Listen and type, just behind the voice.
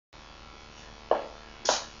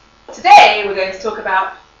Today we're going to talk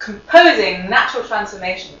about composing natural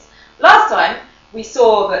transformations. Last time we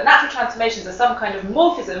saw that natural transformations are some kind of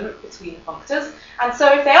morphism between functors, and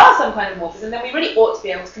so if they are some kind of morphism, then we really ought to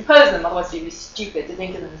be able to compose them, otherwise it would be stupid to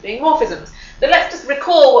think of them as being morphisms. But let's just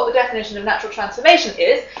recall what the definition of natural transformation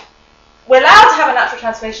is. We're allowed to have a natural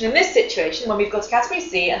transformation in this situation when we've got a category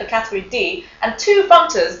C and a category D and two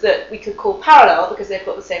functors that we could call parallel because they've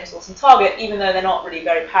got the same source and target, even though they're not really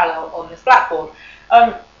very parallel on this blackboard.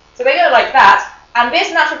 So they go like that, and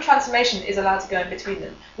this natural transformation is allowed to go in between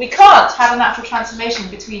them. We can't have a natural transformation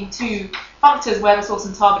between two functors where the source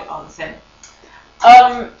and target are the same.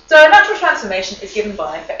 So a natural transformation is given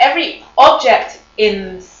by, for every object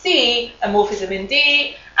in C, a morphism in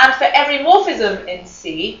D, and for every morphism in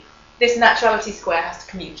C, this naturality square has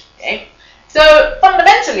to commute. Okay? So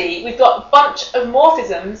fundamentally, we've got a bunch of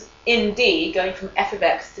morphisms in D going from f of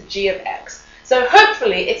x to g of x. So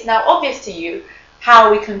hopefully it's now obvious to you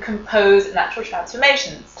how we can compose natural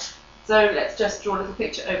transformations. So let's just draw a little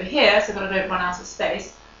picture over here so that I don't run out of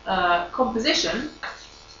space. Composition,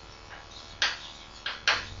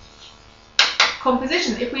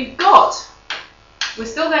 if we've got, we're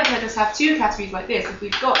still going to just have two categories like this. If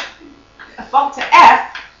we've got a functor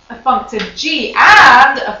f, a functor g,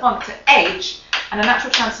 and a functor h, and a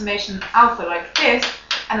natural transformation alpha like this,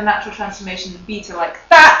 and a natural transformation beta like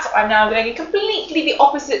that, I'm now going in completely the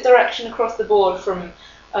opposite direction across the board from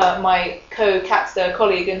my co-Catster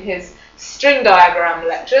colleague in his string diagram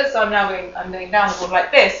lecture. So I'm going down the board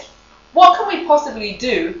like this. What can we possibly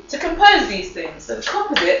do to compose these things? So the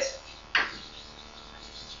composite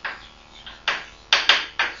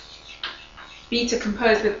beta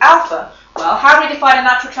composed with alpha. Well, how do we define a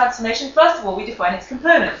natural transformation? First of all, we define its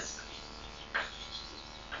components.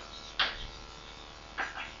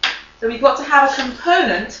 So we've got to have a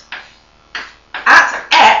component at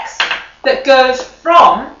x that goes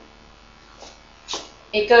from,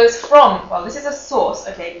 well, this is a source,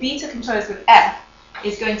 okay, beta composed with f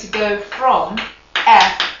is going to go from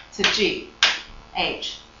f to g,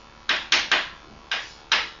 h.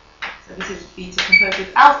 So this is beta composed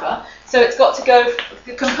with alpha. So it's got to go,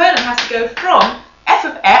 the component has to go from f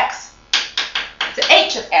of x to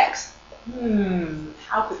h of x.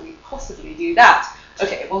 How could we possibly do that?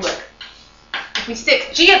 Okay, well look. If we stick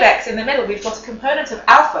g of x in the middle, we've got a component of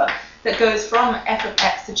alpha that goes from f of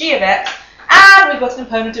x to g of x, and we've got a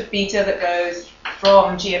component of beta that goes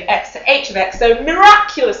from g of x to h of x. So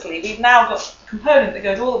miraculously, we've now got a component that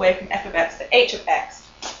goes all the way from f of x to h of x.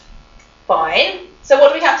 Fine. So what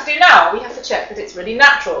do we have to do now? We have to check that it's really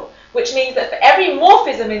natural, which means that for every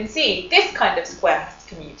morphism in C, this kind of square has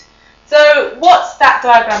to commute. So what's that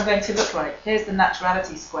diagram going to look like? Here's the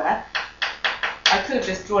naturality square. I could have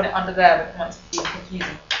just drawn it under there, but it might have been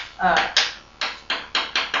confusing.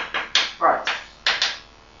 Right.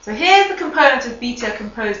 So here's the component of beta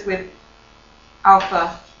composed with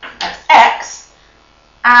alpha at x,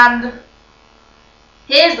 and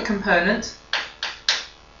here's the component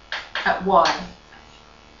at y.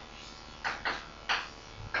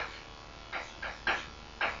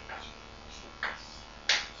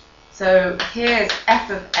 So here's f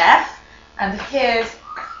of f, and here's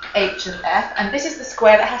h of f, and this is the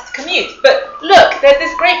square that has to commute. But look, there's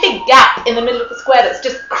this great big gap in the middle of the square that's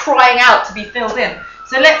just crying out to be filled in.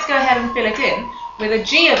 So let's go ahead and fill it in with a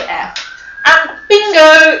g of f. And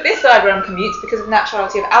bingo! This diagram commutes because of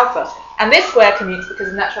naturality of alpha. And this square commutes because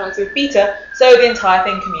of naturality of beta, so the entire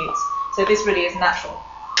thing commutes. So this really is natural.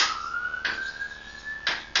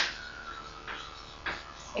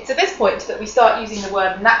 It's at this point that we start using the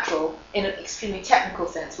word natural in an extremely technical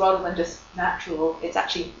sense. Rather than just natural, it's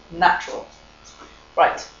actually natural.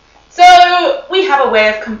 Right. So we have a way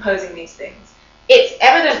of composing these things. It's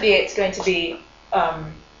going to be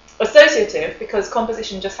associative because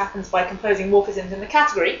composition just happens by composing morphisms in the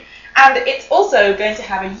category. And it's also going to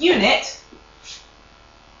have a unit,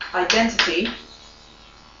 identity.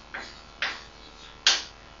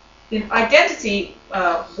 In identity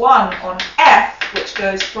 1 on f, which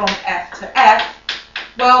goes from f to f,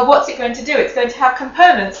 well, what's it going to do? It's going to have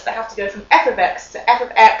components that have to go from f of x to f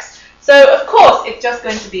of x. So, of course, it's just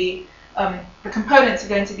going to be, the components are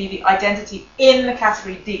going to be the identity in the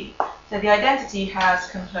category D. So the identity has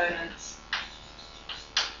components,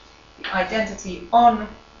 the identity on,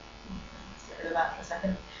 let's get rid of that for a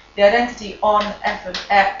second, the identity on f of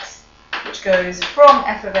x, which goes from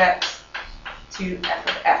f of x to f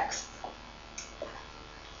of x.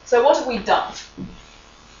 So what have we done?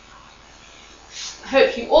 I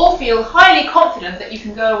hope you all feel highly confident that you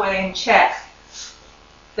can go away and check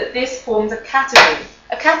that this forms a category.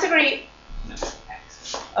 A category,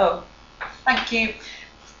 oh, thank you.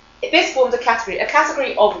 this forms a category. A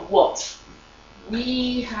category of what?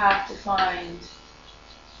 We have defined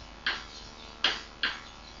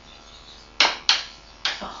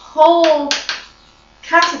a whole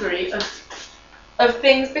category of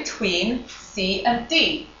things between C and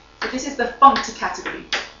D. So this is the functor category.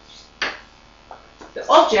 The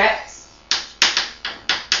objects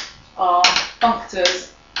are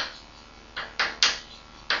functors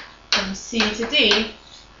from C to D,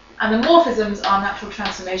 and the morphisms are natural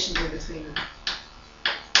transformations in between them.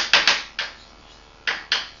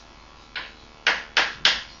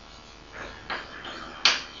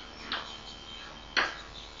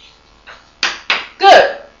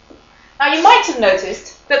 Good. Now you might have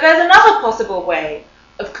noticed that there's another possible way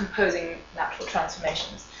of composing natural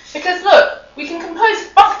transformations. Because look, we can compose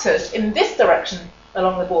functors in this direction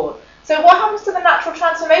along the board. So what happens to the natural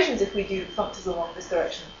transformations if we do functors along this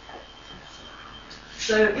direction?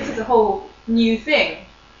 So this is a whole new thing.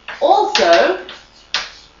 Also,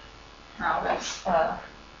 now let's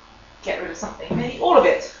get rid of something, maybe all of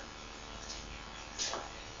it.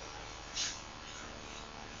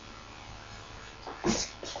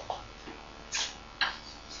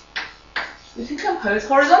 We can compose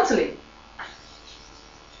horizontally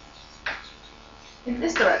in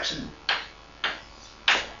this direction.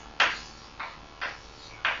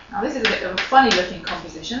 Now this is a bit of a funny looking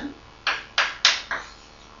composition,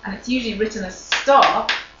 and it's usually written as star.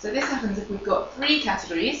 So this happens if we've got three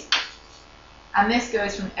categories, and this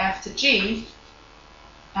goes from F to G,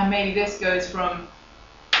 and maybe this goes from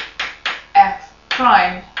F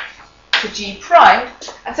prime to G prime.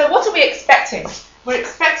 And so what are we expecting? We're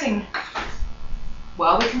expecting,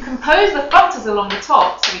 well, we can compose the functors along the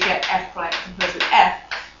top, so we get F prime composed with F.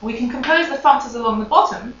 We can compose the functors along the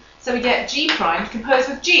bottom, so we get G prime composed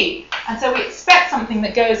with G. And so we expect something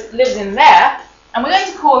that lives in there, and we're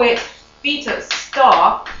going to call it beta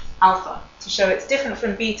star alpha to show it's different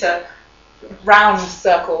from beta round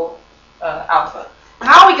circle alpha.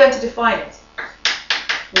 How are we going to define it?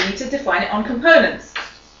 We need to define it on components.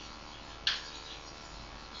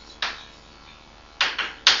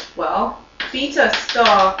 Well, beta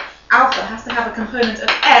star alpha has to have a component of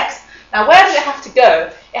x. Now where does it have to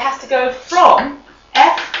go? It has to go from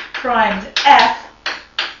F primed F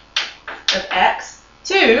of x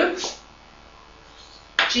to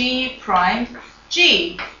G primed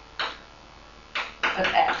G of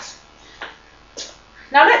x.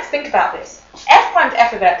 Now let's think about this. F primed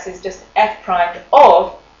F of x is just F primed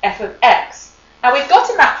of F of x. Now we've got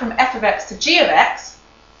a map from F of x to G of x,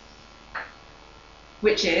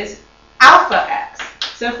 which is alpha x.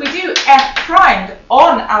 So if we do F primed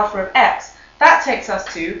on alpha of x, that takes us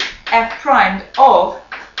to F primed of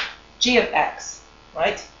G of x,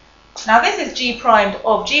 right? Now this is G primed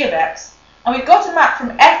of G of x, and we've got a map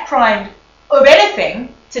from F primed of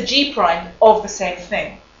anything to G primed of the same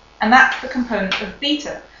thing. And that's the component of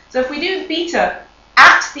beta. So if we do beta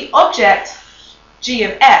at the object G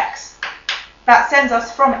of x, that sends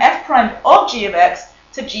us from F primed of G of x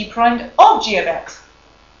to G primed of G of x.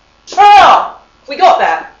 Hurrah! We got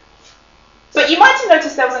there. But you might have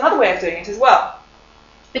noticed there was another way of doing it as well.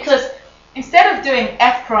 Because instead of doing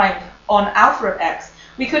F primed on alpha of x,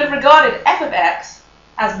 we could have regarded F of x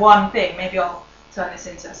as one thing. Maybe I'll turn this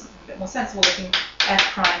into something a bit more sensible looking. F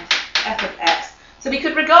primed F of x. So we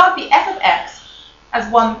could regard the F of x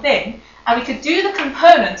as one thing, and we could do the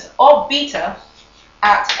component of beta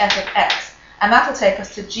at F of x. And that will take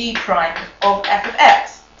us to G prime of F of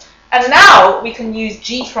x. And now we can use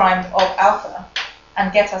G prime of alpha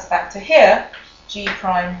and get us back to here, G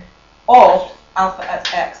prime of alpha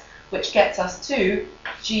at x, which gets us to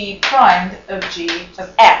G primed of G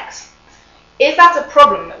of x. Is that a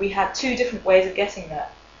problem that we had two different ways of getting there?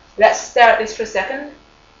 Let's stare at this for a second.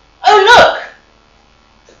 Oh look!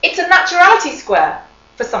 It's a naturality square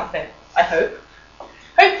for something, I hope.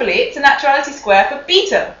 Hopefully it's a naturality square for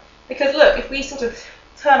beta. Because look, if we sort of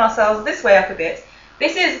turn ourselves this way up a bit,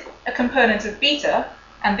 this is a component of beta,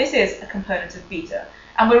 and this is a component of beta.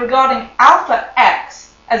 And we're regarding alpha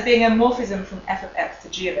x as being a morphism from F of x to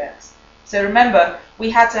G of x. So remember, we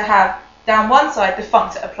had to have down one side the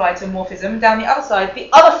functor applied to a morphism, down the other side the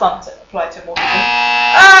other functor applied to a morphism.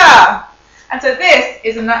 Ah! And so this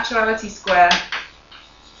is a naturality square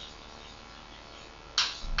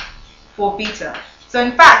for beta. So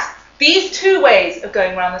in fact, these two ways of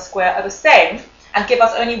going around the square are the same and give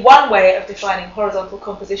us only one way of defining horizontal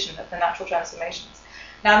composition of the natural transformations.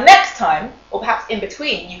 Now next time, or perhaps in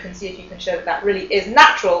between, you can see if you can show that that really is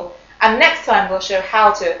natural, and next time we'll show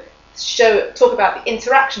how to talk about the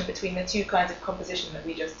interaction between the two kinds of composition that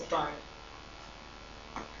we just defined.